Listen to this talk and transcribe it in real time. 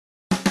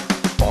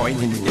I'm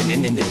in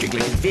the drink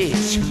like a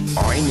fish.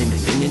 I'm in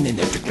the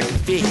drink like a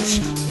fish.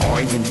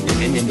 I'm in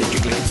the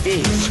drink like a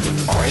fish.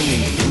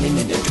 I'm in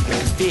the drink like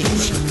a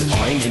fish.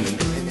 I'm in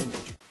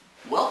the.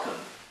 Welcome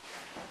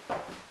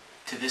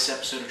to this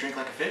episode of Drink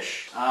Like a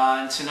Fish.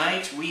 And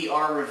tonight we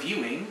are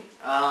reviewing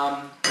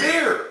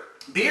beer.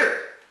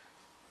 Beer.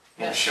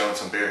 Yes. Showing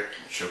some beer,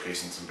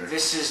 showcasing some beer.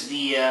 This is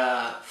the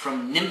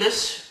from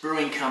Nimbus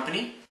Brewing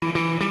Company.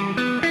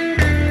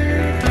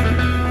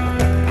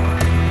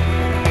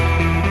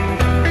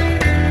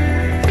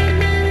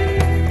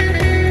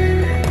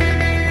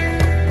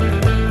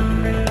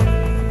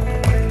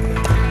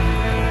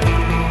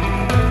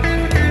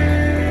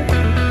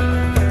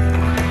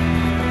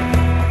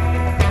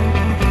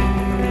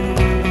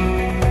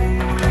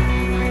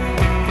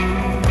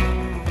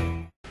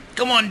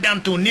 Come on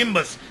down to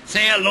Nimbus,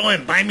 say hello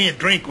and buy me a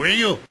drink, will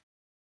you?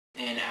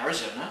 In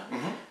Arizona,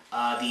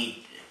 the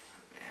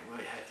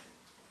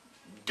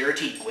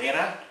Dirty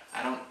Guera.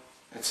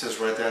 It says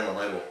right there on the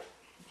label.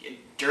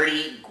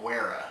 Dirty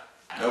Guera.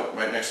 Nope,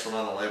 right next to it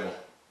on the label.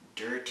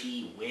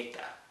 Dirty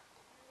Weta.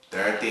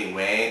 Dirty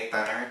Weta.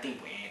 Dirty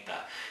Weta.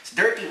 It's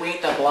Dirty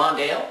Weta Blonde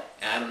Ale.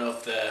 I don't know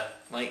if the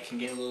light can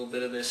get a little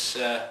bit of this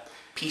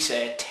piece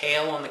of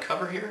tail on the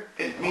cover here.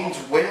 It means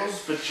whale's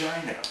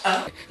vagina.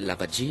 La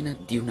vagina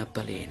di una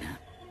balena.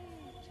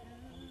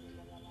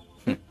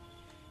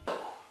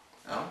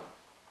 Oh?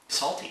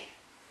 Salty.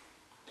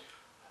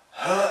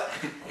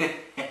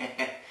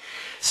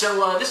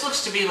 So this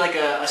looks to be like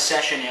a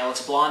session ale. It's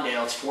a blonde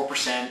ale. It's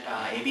 4%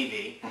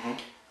 ABV.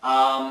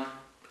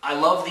 I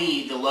love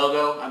the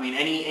logo. I mean,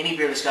 any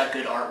beer that's got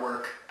good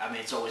artwork, I mean,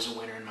 it's always a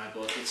winner in my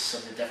book. It's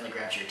something that definitely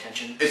grabs your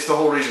attention. It's the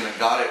whole reason I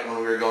got it when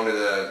we were going to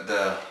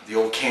the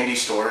old candy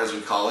store, as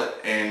we call it,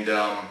 and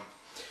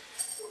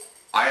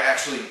I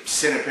actually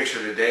sent a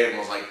picture today and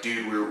was like,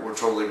 dude, we're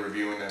totally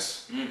reviewing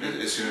this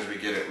as soon as we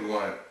get it. We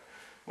want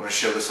to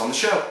show this on the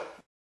show.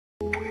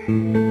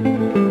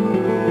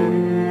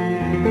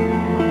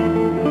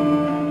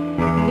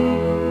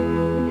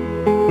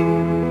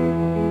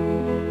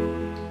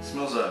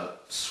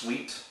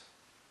 Sweet.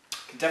 You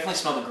can definitely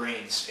smell the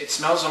grains. It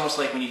smells almost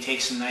like when you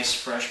take some nice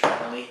fresh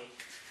barley.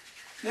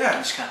 Yeah.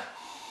 You just kind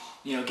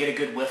of, get a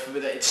good whiff of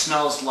it. It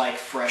smells like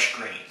fresh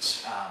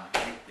grains.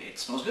 It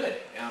smells good.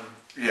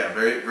 Yeah,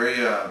 very, very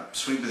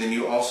sweet. But then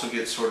you also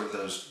get sort of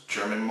those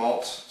German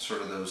malts,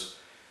 sort of those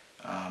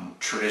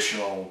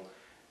traditional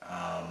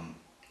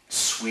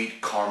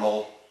sweet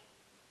caramel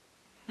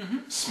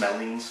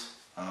smellings.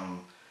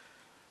 And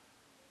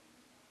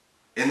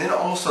then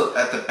also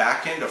at the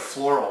back end, a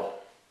floral.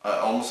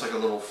 Almost like a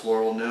little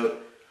floral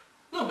note.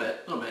 A little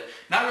bit.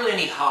 Not really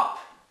any hop.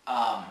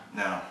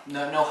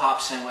 No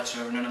hops in it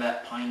whatsoever. None of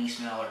that piney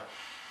smell or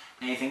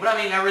anything. But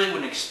I mean, I really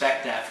wouldn't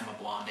expect that from a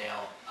blonde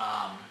ale.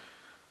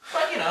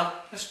 But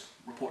just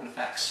reporting the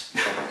facts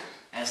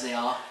as they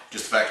are.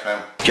 Just the facts,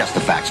 man. Just the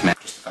facts, man.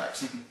 Just the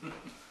facts.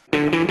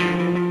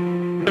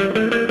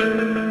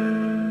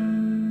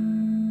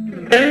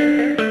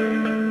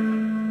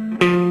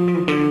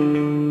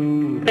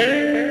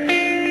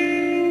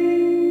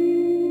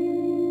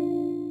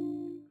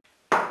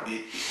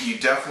 You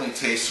definitely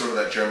taste sort of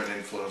that German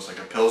influence, like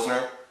a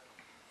Pilsner.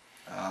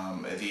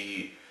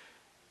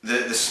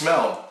 The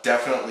smell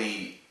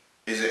definitely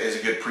is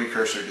a good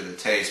precursor to the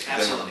taste, but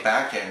then on the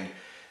back end,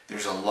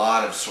 there's a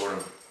lot of sort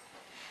of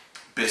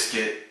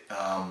biscuit.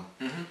 Well,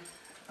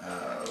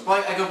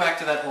 I go back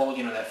to that whole,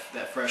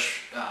 that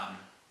fresh,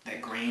 that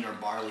grain or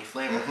barley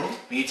flavor.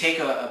 When you take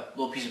a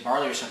little piece of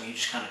barley or something, you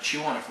just kind of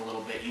chew on it for a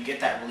little bit. You get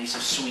that release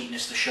of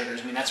sweetness, the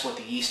sugars. I mean, that's what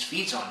the yeast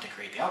feeds on to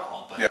create the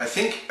alcohol. But yeah, I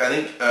think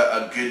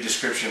a good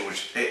description,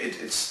 which it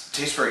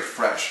tastes very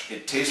fresh.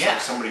 It tastes like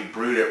somebody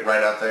brewed it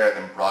right out there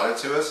and then brought it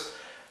to us.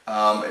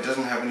 It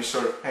doesn't have any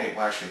sort of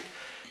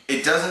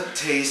it doesn't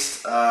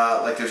taste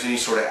like there's any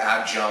sort of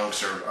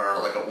adjuncts or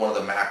like one of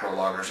the macro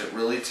lagers. It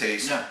really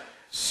tastes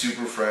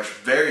super fresh,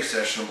 very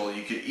sessionable.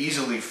 You could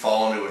easily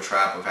fall into a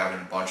trap of having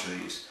a bunch of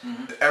these.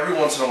 Every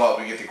once in a while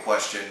we get the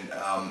question,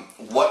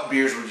 what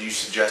beers would you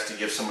suggest to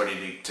give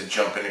somebody to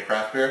jump into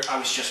craft beer? I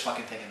was just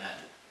fucking thinking that.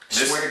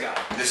 Swear to God.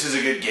 This is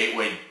a good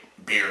gateway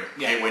beer.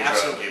 Yeah, gateway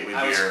absolutely. drug,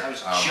 gateway beer. I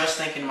was just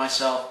thinking to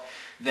myself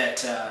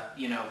that,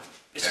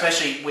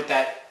 especially with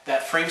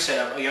that frame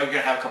setup, you're going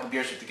to have a couple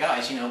beers with the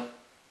guys,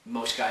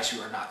 most guys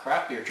who are not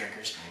craft beer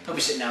drinkers, they'll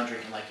be sitting down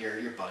drinking like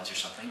your buds or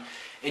something.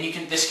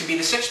 And this could be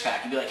the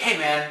six-pack. You'd be like, hey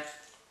man,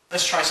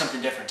 let's try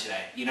something different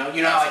today. You know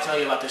how I tell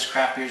you about those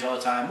craft beers all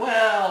the time?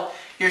 Well,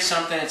 here's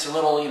something, it's a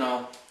little,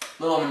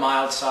 little on the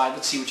mild side.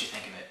 Let's see what you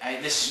think of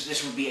it.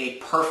 This would be a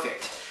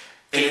perfect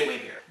gateway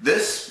beer.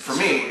 This, for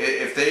me,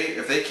 if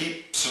they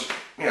keep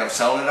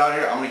selling it out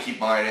here, I'm going to keep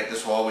buying it.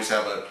 This will always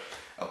have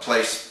a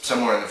place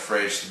somewhere in the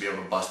fridge to be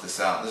able to bust this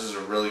out. This is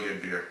a really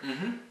good beer.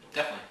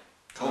 Definitely.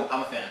 Cool.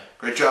 I'm a fan.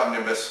 Great job,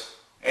 Nimbus.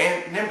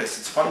 And Nimbus,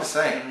 it's fun to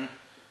say. It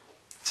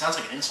sounds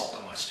like an insult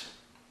almost.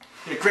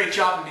 You did a great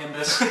job,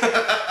 Nimbus.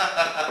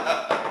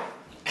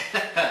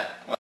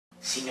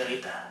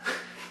 Señorita,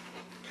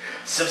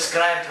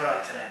 subscribe to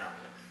our channel.